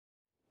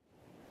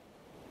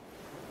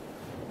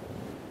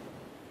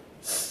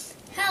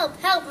Help,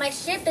 help, my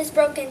ship is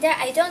broken down.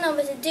 I don't know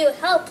what to do.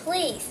 Help,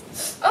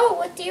 please. Oh,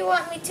 what do you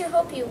want me to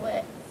help you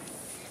with?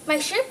 My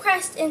ship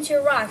crashed into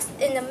rocks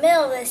in the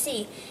middle of the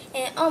sea,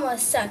 and it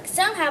almost sunk.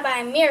 Somehow, by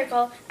a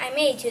miracle, I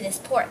made it to this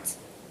port.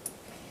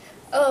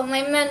 Oh,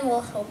 my men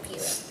will help you.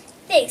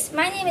 Thanks.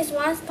 My name is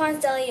Juan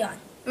Ponce.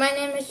 My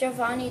name is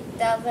Giovanni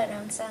del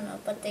Verrazzano,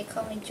 but they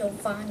call me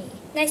Giovanni.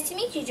 Nice to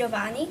meet you,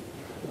 Giovanni.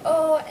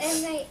 Oh,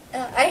 and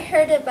I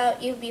heard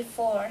about you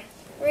before.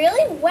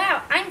 Really?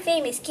 Wow, I'm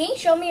famous. Can you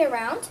show me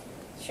around?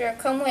 Sure,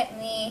 come with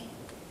me.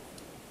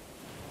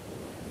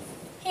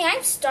 Hey,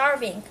 I'm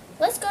starving.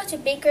 Let's go to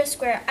Baker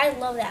Square. I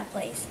love that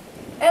place.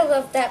 I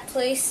love that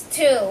place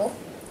too.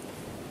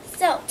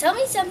 So, tell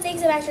me some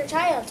things about your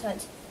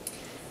childhood.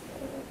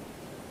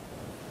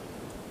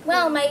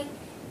 Well,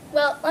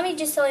 let me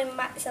just tell you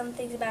some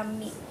things about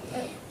me.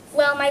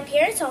 Well, my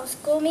parents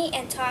homeschooled me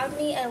and taught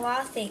me a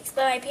lot of things,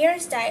 but my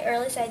parents died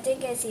early, so I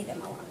didn't get to see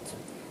them a lot.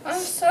 I'm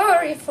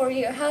sorry for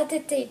you. How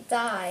did they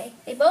die?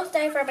 They both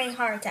died from a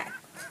heart attack.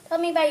 Tell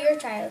me about your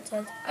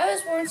childhood. I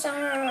was born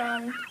somewhere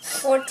around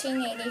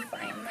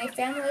 1485. My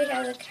family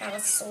has a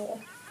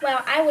castle.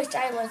 Well, I wish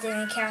I lived in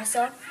a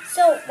castle.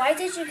 So, why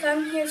did you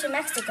come here to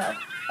Mexico?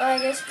 Oh, I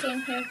just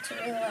came here to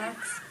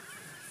relax.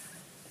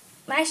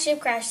 My ship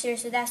crashed here,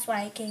 so that's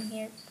why I came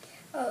here.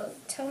 Oh,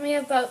 tell me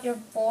about your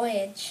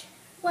voyage.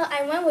 Well,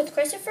 I went with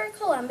Christopher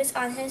Columbus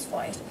on his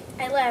voyage.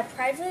 I led a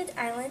private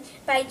island,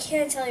 but I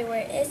can't tell you where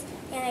it is,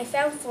 and I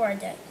found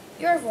Florida.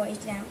 Your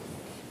voyage now.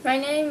 I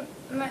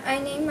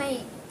named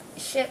my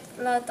ship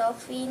La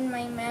Dauphine.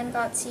 My man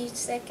got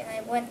seasick, and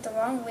I went the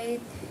wrong way,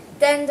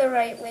 then the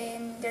right way,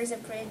 and there's a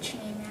bridge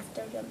named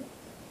after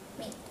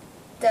me.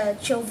 The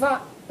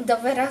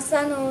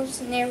Verrazzano's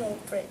narrow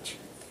bridge.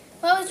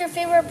 What was your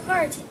favorite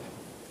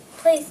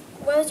place?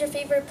 What was your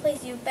favorite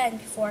place you've been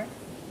before?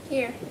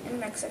 Here in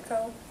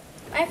Mexico.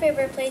 My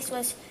favorite place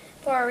was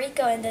Puerto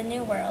Rico in the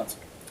New World.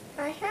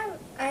 I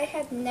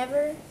had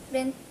never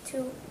been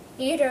to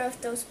either of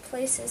those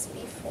places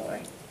before.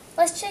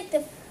 Let's check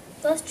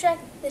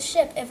the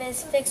ship if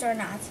it's fixed or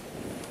not.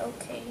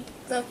 Okay.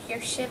 Look,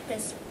 your ship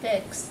is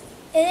fixed.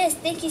 It is.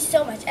 Thank you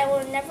so much. I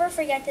will never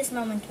forget this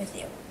moment with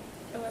you.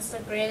 It was the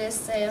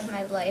greatest day of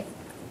my life.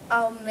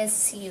 I'll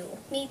miss you.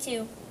 Me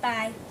too.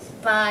 Bye.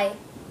 Bye,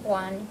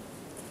 Juan.